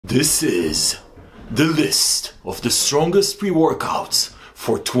This is the list of the strongest pre-workouts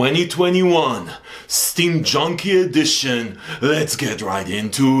for 2021, Stim Junkie edition. Let's get right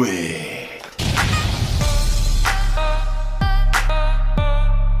into it.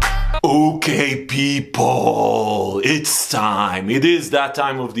 Okay people, it's time. It is that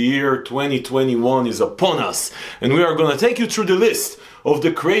time of the year. 2021 is upon us, and we are gonna take you through the list of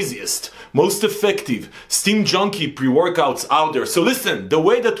the craziest, most effective Stim Junkie pre-workouts out there. So listen, the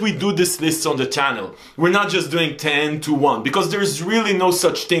way that we do this list on the channel, we're not just doing 10 to 1, because there's really no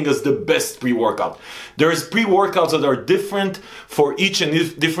such thing as the best pre-workout. There's pre-workouts that are different for each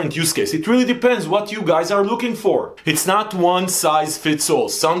and different use case. It really depends what you guys are looking for. It's not one size fits all.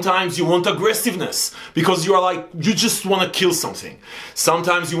 Sometimes you want aggressiveness because you are like, you just want to kill something.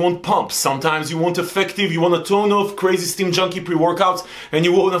 Sometimes you want pump. Sometimes you want effective, you want a ton of crazy Stim Junkie pre-workouts, and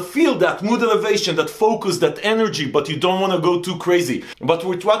you want to feel that mood elevation, that focus, that energy, but you don't want to go too crazy. But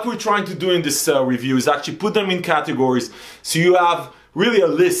what we're trying to do in this review is actually put them in categories, so you have really a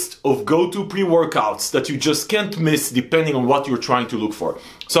list of go-to pre-workouts that you just can't miss depending on what you're trying to look for.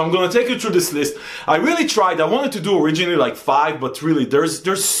 So I'm gonna take you through this list. I really tried, I wanted to do originally like 5, but really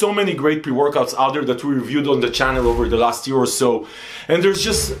there's so many great pre-workouts out there that we reviewed on the channel over the last year or so, and there's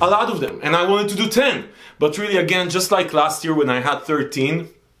just a lot of them, and I wanted to do 10. But really, again, just like last year when I had 13,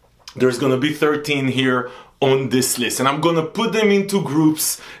 there's gonna be 13 here on this list, and I'm gonna put them into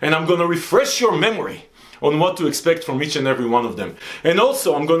groups, and I'm gonna refresh your memory on what to expect from each and every one of them. And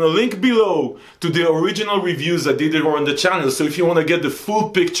also, I'm gonna link below to the original reviews I did on the channel, so if you wanna get the full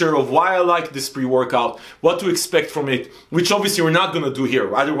picture of why I like this pre-workout, what to expect from it, which obviously we're not gonna do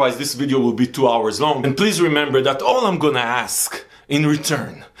here, otherwise this video will be 2 hours long. And please remember that all I'm gonna ask in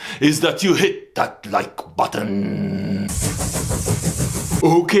return is that you hit that like button.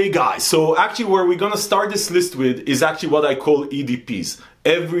 Okay guys, so actually where we're gonna start this list with is actually what I call EDPs,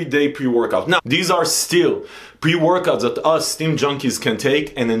 everyday pre-workout. Now, these are still pre-workouts that us Stim Junkies can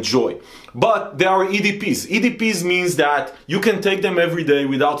take and enjoy, but they are EDPs. EDPs means that you can take them every day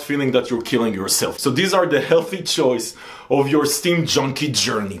without feeling that you're killing yourself. So these are the healthy choice of your Stim Junkie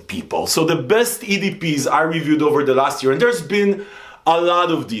journey, people. So the best EDPs I reviewed over the last year, and there's been a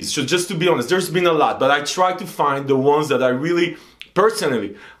lot of these, so just to be honest, there's been a lot, but I try to find the ones that I really,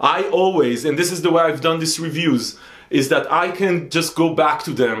 personally, I always, and this is the way I've done these reviews, is that I can just go back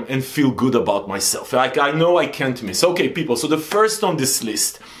to them and feel good about myself. Like, I know I can't miss. Okay, people, so the first on this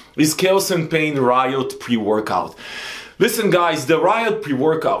list is Chaos and Pain Riot pre-workout. Listen guys, the Riot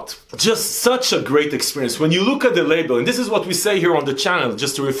pre-workout, just such a great experience. When you look at the label, and this is what we say here on the channel,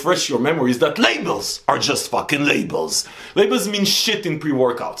 just to refresh your memory, is that labels are just fucking labels. Labels mean shit in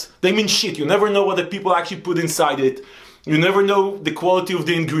pre-workouts. They mean shit. You never know what the people actually put inside it. You never know the quality of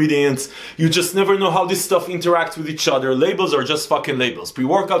the ingredients. You just never know how this stuff interacts with each other. Labels are just fucking labels.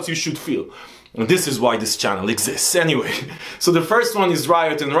 Pre-workouts you should feel. And this is why this channel exists. Anyway, so the first one is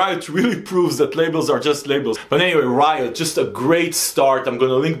Riot, and Riot really proves that labels are just labels. But anyway, Riot, just a great start. I'm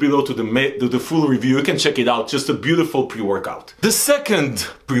gonna link below to the full review. You can check it out. Just a beautiful pre-workout. The second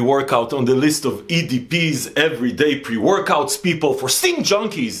pre-workout on the list of EDPs, everyday pre-workouts, people, for Stim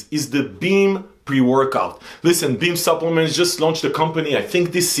Junkies, is the Beam pre-workout. Listen, Beam Supplements just launched a company, I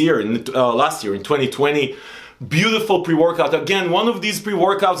think this year, last year in 2020. Beautiful pre-workout. Again, one of these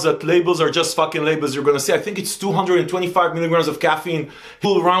pre-workouts that labels are just fucking labels. You're gonna see, I think it's 225 milligrams of caffeine,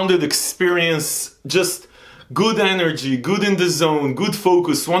 full rounded experience, just good energy, good in the zone, good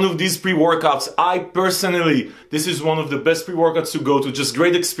focus. One of these pre-workouts, I personally, this is one of the best pre-workouts to go to. Just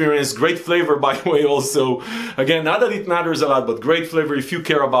great experience, great flavor by the way also. Again, not that it matters a lot, but great flavor if you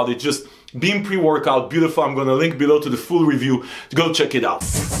care about it. Just Beam pre-workout, beautiful. I'm gonna link below to the full review to go check it out.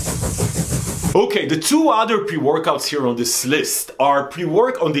 Okay, the two other pre-workouts here on this list are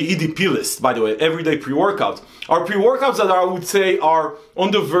on the EDP list, by the way, everyday pre-workout, are pre-workouts that I would say are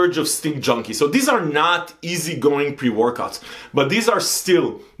on the verge of Stim Junkie. So these are not easygoing pre-workouts, but these are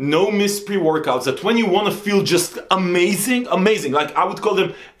still no-miss pre-workouts that when you want to feel just amazing, like I would call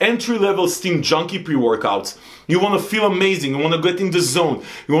them entry-level Stim Junkie pre-workouts. You want to feel amazing, you want to get in the zone,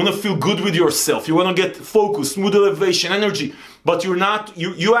 you want to feel good with yourself, you want to get focused, mood elevation, energy, but you're not,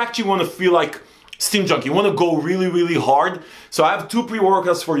 you actually want to feel like Stim Junkie. You want to go really, really hard. So I have two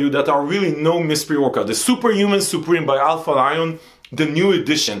pre-workouts for you that are really no-miss pre-workout. The Superhuman Supreme by Alpha Lion, the new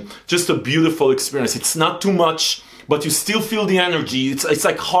edition. Just a beautiful experience. It's not too much, but you still feel the energy. It's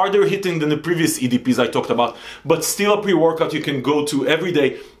like harder hitting than the previous EDPs I talked about, but still a pre-workout you can go to every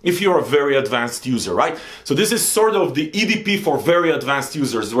day if you're a very advanced user, right? So this is sort of the EDP for very advanced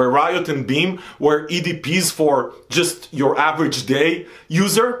users, where Riot and Beam were EDPs for just your average day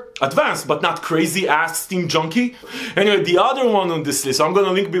user, advanced but not crazy ass Stim Junkie. Anyway, the other one on this list, so I'm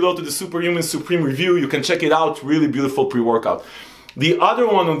gonna link below to the Superhuman Supreme review, you can check it out, really beautiful pre-workout. The other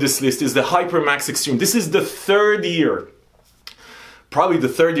one on this list is the Hypermax Extreme. This is the third year, probably the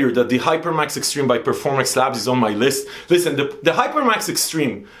third year that the Hypermax Extreme by Performance Labs is on my list. Listen, the Hypermax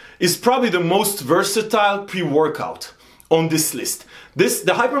Extreme is probably the most versatile pre-workout on this list.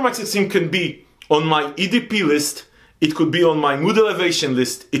 The Hypermax Extreme can be on my EDP list, it could be on my mood elevation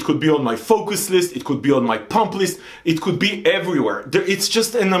list, it could be on my focus list, it could be on my pump list, it could be everywhere. It's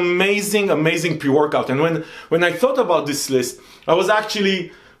just an amazing, amazing pre-workout. And when I thought about this list, I was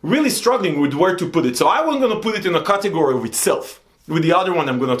actually really struggling with where to put it. So I was going to put it in a category of itself, with the other one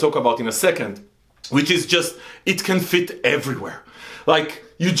I'm going to talk about in a second, which is just, it can fit everywhere. Like,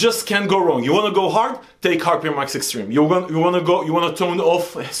 you just can't go wrong. You want to go hard? Take Hypermax Extreme. You want to tone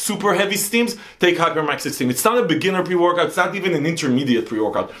off super heavy stims? Take Hypermax Extreme. It's not a beginner pre-workout. It's not even an intermediate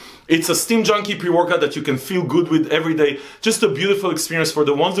pre-workout. It's a Stim Junkie pre-workout that you can feel good with every day. Just a beautiful experience. For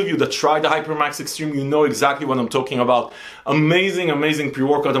the ones of you that try the Hypermax Extreme, you know exactly what I'm talking about. Amazing, amazing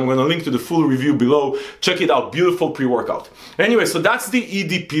pre-workout. I'm going to link to the full review below. Check it out. Beautiful pre-workout. Anyway, so that's the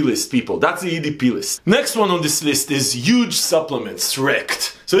EDP list, people. That's the EDP list. Next one on this list is huge supplements, wrecked.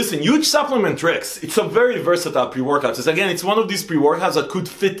 So listen, huge supplement Rex, it's a very versatile pre-workout. It's one of these pre-workouts that could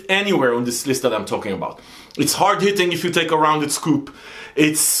fit anywhere on this list that I'm talking about. It's hard hitting if you take a rounded scoop.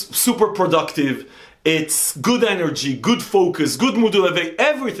 It's super productive. It's good energy, good focus, good mood elevate,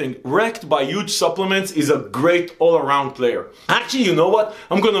 everything wrecked by huge supplements is a great all-around player. Actually, you know what?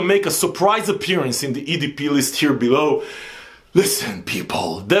 I'm gonna make a surprise appearance in the EDP list here below. Listen,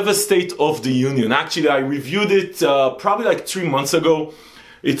 people, Devastate of the Union. Actually, I reviewed it probably like 3 months ago.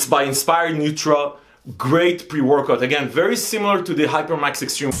 It's by Inspired Nutra. Great pre-workout. Again, very similar to the Hypermax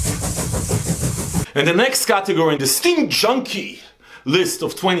Extreme. And the next category in the Stim Junkie list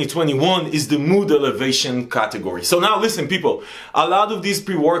of 2021 is the mood elevation category. So now listen, people, a lot of these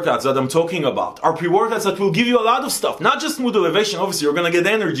pre-workouts that I'm talking about are pre-workouts that will give you a lot of stuff, not just mood elevation. Obviously you're gonna get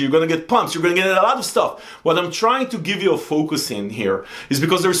energy, you're gonna get pumps, you're gonna get a lot of stuff. What I'm trying to give you a focus in here is,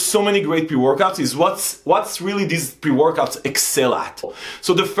 because there's so many great pre-workouts, is what's really these pre-workouts excel at.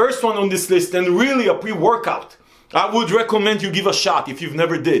 So the first one on this list, and really a pre-workout I would recommend you give a shot if you've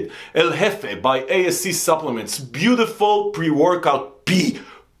never did, El Jefe by ASC Supplements. Beautiful pre-workout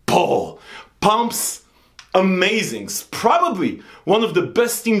people. Pumps, amazing. Probably one of the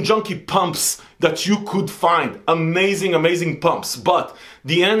best Stim Junkie pumps that you could find. Amazing, amazing pumps. But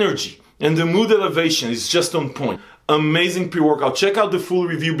the energy and the mood elevation is just on point. Amazing pre-workout. Check out the full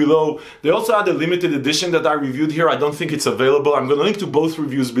review below. They also had a limited edition that I reviewed here. I don't think it's available. I'm going to link to both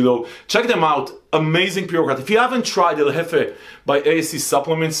reviews below. Check them out. Amazing pre-workout. If you haven't tried El Jefe by ASC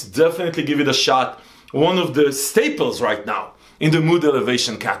Supplements, definitely give it a shot. One of the staples right now in the mood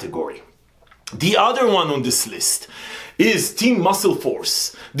elevation category. The other one on this list is Team Muscle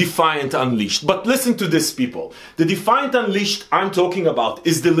Force Defiant Unleashed. But listen to this, people. The Defiant Unleashed I'm talking about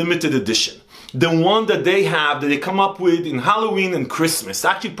is the limited edition. The one that they have, that they come up with in Halloween and Christmas.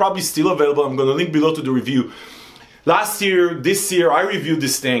 Actually, probably still available. I'm going to link below to the review. Last year, this year, I reviewed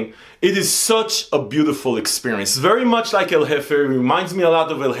this thing. It is such a beautiful experience. Very much like El Jefe. It reminds me a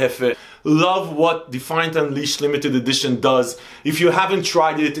lot of El Jefe. Love what Defiant Unleashed Limited Edition does. If you haven't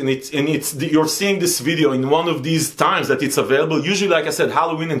tried it and you're seeing this video in one of these times that it's available, usually, like I said,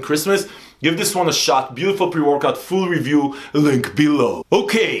 Halloween and Christmas, give this one a shot. Beautiful pre-workout, full review, link below.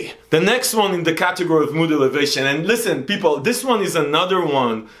 Okay, the next one in the category of mood elevation. And listen, people, this one is another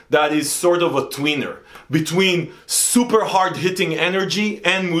one that is sort of a tweener between super hard hitting energy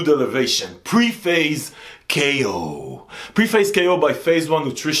and mood elevation. Pre-phase KO. Pre-phase KO by Phase 1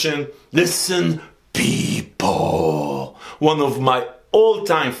 Nutrition. Listen, people, one of my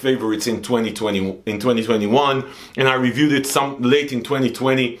all-time favorites in 2021, and I reviewed it some late in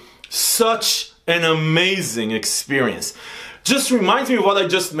 2020. Such an amazing experience. Just reminds me of what I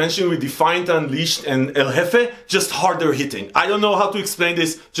just mentioned with Defiant Unleashed and El Jefe, just harder hitting. I don't know how to explain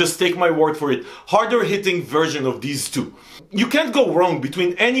this, just take my word for it. Harder hitting version of these two. You can't go wrong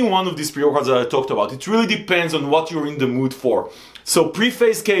between any one of these pre-workouts that I talked about. It really depends on what you're in the mood for. So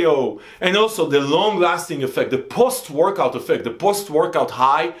pre-phase KO, and also the long-lasting effect, the post-workout effect, the post-workout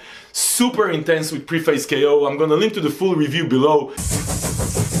high, super intense with pre-phase KO. I'm gonna link to the full review below.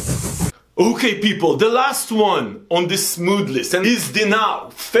 Okay, people, the last one on this mood list, and is the now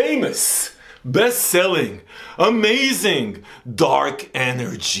famous best-selling, amazing Dark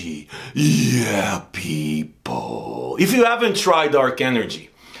Energy. Yeah, people. If you haven't tried Dark Energy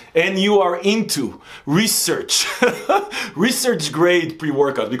and you are into research, research grade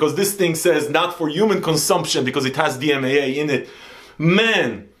pre-workout, because this thing says not for human consumption because it has DMAA in it,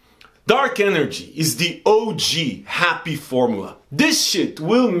 man, Dark Energy is the OG happy formula. This shit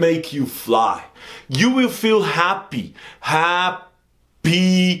will make you fly. You will feel happy.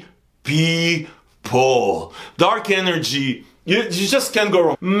 Happy people. Dark Energy, you just can't go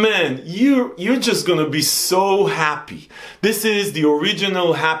wrong. Man, you're just gonna be so happy. This is the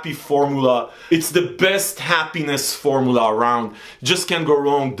original happy formula. It's the best happiness formula around. Just can't go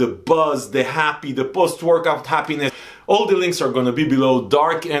wrong. The buzz, the happy, the post-workout happiness. All the links are gonna be below.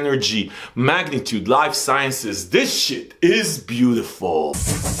 Dark Energy, Magnitude, Life Sciences. This shit is beautiful.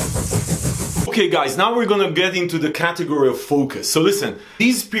 Okay guys, now we're gonna get into the category of focus. So listen,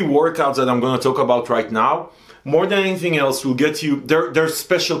 these pre-workouts that I'm gonna talk about right now, more than anything else, will get you, their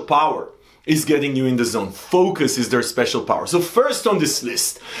special power is getting you in the zone. Focus is their special power. So first on this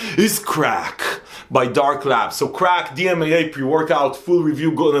list is Crack by Dark Labs. So Crack, DMAA pre-workout, full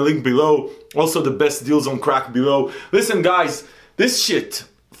review, go on the link below. Also the best deals on Crack below. Listen guys, this shit,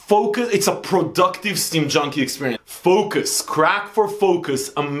 focus, it's a productive Stim Junkie experience. Focus, Crack for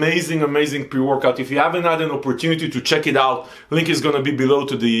Focus, amazing, amazing pre-workout. If you haven't had an opportunity to check it out, link is gonna be below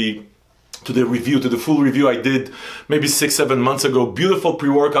to the review, to the full review I did maybe 6-7 months ago. Beautiful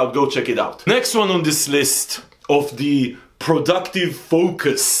pre-workout, go check it out. Next one on this list of the productive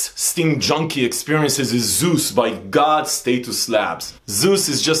focus Stim Junkie experiences is Zeus by God Status Labs. Zeus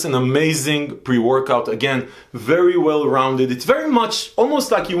is just an amazing pre-workout. Again, very well rounded. It's very much almost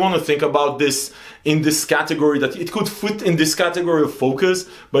like you want to think about this in this category, that it could fit in this category of focus,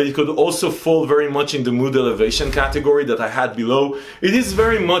 but it could also fall very much in the mood elevation category that I had below. It is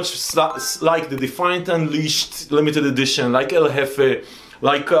very much like the Defiant Unleashed limited edition, like El Jefe,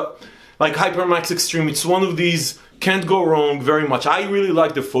 like Hypermax Extreme. It's one of these, can't go wrong very much. I really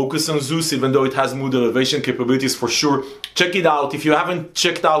like the focus on Zeus, even though it has mood elevation capabilities for sure. Check it out. If you haven't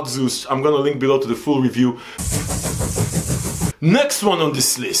checked out Zeus, I'm gonna link below to the full review. Next one on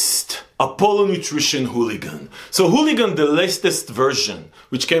this list, Apollo Nutrition Hooligan. So Hooligan, the latest version,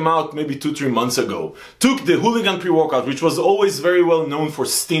 which came out maybe 2-3 months ago, took the Hooligan pre-workout, which was always very well known for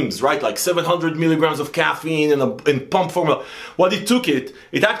stims, right? Like 700 milligrams of caffeine and pump formula. What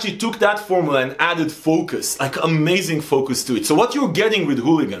it actually took that formula and added focus, like amazing focus to it. So what you're getting with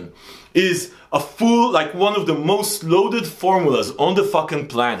Hooligan is a full, like one of the most loaded formulas on the fucking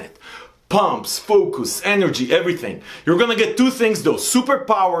planet. Pumps, focus, energy, everything. You're gonna get two things though.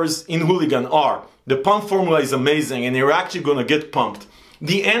 Superpowers in Hooligan are, the pump formula is amazing and you're actually gonna get pumped.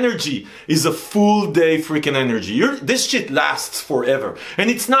 The energy is a full day freaking energy. This shit lasts forever. And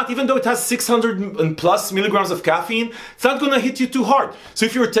it's not, even though it has 600 and plus milligrams of caffeine, it's not gonna hit you too hard. So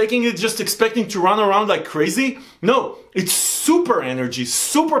if you're taking it just expecting to run around like crazy, no, it's super energy,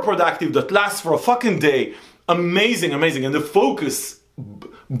 super productive, that lasts for a fucking day. Amazing, amazing. And the focus,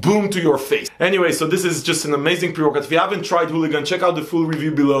 boom to your face. Anyway, so this is just an amazing pre-workout. If you haven't tried Hooligan, check out the full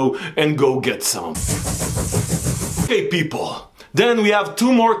review below and go get some. Okay, people. Then we have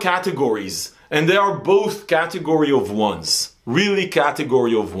two more categories, and they are both category of ones. Really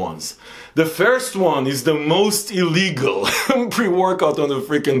category of ones. The first one is the most illegal pre-workout on the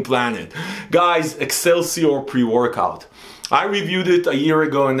freaking planet. Guys, Excelsior pre-workout. I reviewed it a year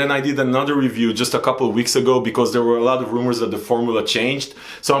ago and then I did another review just a couple of weeks ago because there were a lot of rumors that the formula changed.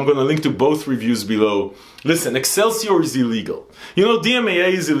 So I'm going to link to both reviews below. Listen, Excelsior is illegal. You know,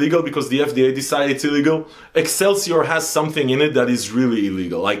 DMAA is illegal because the FDA decided it's illegal. Excelsior has something in it that is really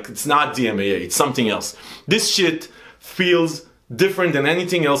illegal. Like, it's not DMAA, it's something else. This shit feels different than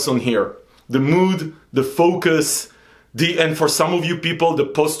anything else on here. The mood, the focus, and for some of you people, the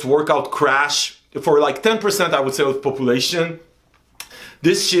post-workout crash. For like 10% I would say of population,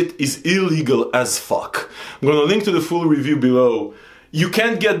 this shit is illegal as fuck. I'm gonna link to the full review below. You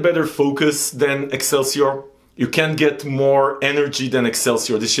can't get better focus than Excelsior. You can't get more energy than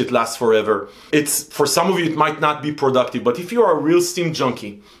Excelsior. This shit lasts forever. For some of you it might not be productive, but if you're a real Stim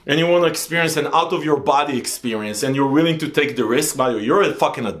junkie and you want to experience an out of your body experience and you're willing to take the risk, by the way, you're a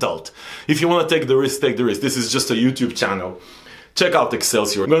fucking adult. If you want to take the risk, take the risk. This is just a YouTube channel. Check out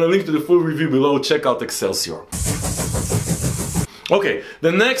Excelsior. I'm gonna link to the full review below. Check out Excelsior. Okay,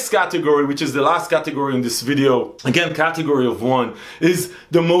 the next category, which is the last category in this video, again, category of one, is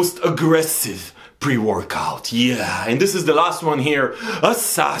the most aggressive pre-workout. Yeah, and this is the last one here.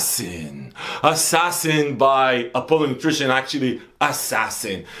 Assassin. Assassin by Apollo Nutrition, actually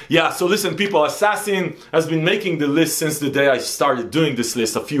Assassin. Yeah, so listen people, Assassin has been making the list since the day I started doing this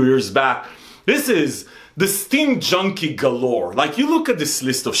list a few years back. This is the Stim Junkie galore. Like, you look at this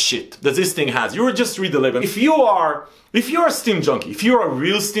list of shit that this thing has. You just read the label. If you're a Stim Junkie, if you're a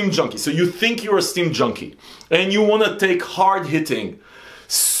real Stim Junkie, so you think you're a Stim Junkie, and you want to take hard-hitting,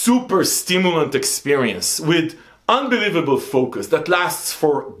 super stimulant experience with unbelievable focus that lasts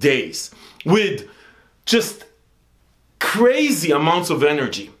for days, with just crazy amounts of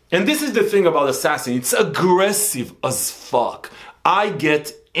energy. And this is the thing about Assassin, it's aggressive as fuck. I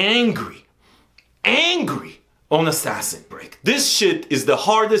get angry on Assassin break. This shit is the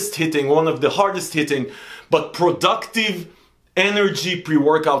hardest hitting, one of the hardest hitting, but productive energy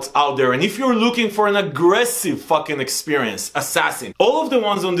pre-workouts out there. And if you're looking for an aggressive fucking experience, Assassin. All of the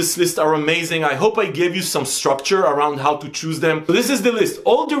ones on this list are amazing. I hope I gave you some structure around how to choose them. So this is the list.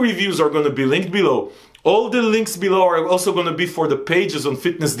 All the reviews are going to be linked below. All the links below are also going to be for the pages on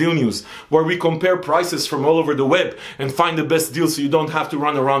Fitness Deal News, where we compare prices from all over the web and find the best deals so you don't have to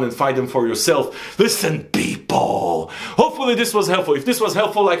run around and find them for yourself. Listen, people, hopefully this was helpful. If this was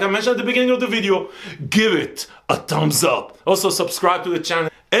helpful, like I mentioned at the beginning of the video, give it a thumbs up. Also subscribe to the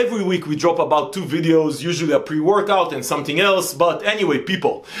channel. Every week we drop about 2 videos, usually a pre-workout and something else. But anyway,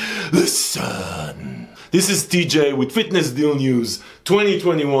 people, listen. This is TJ with Fitness Deal News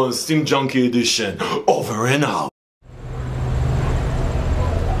 2021 Stim Junkie Edition. Over and out.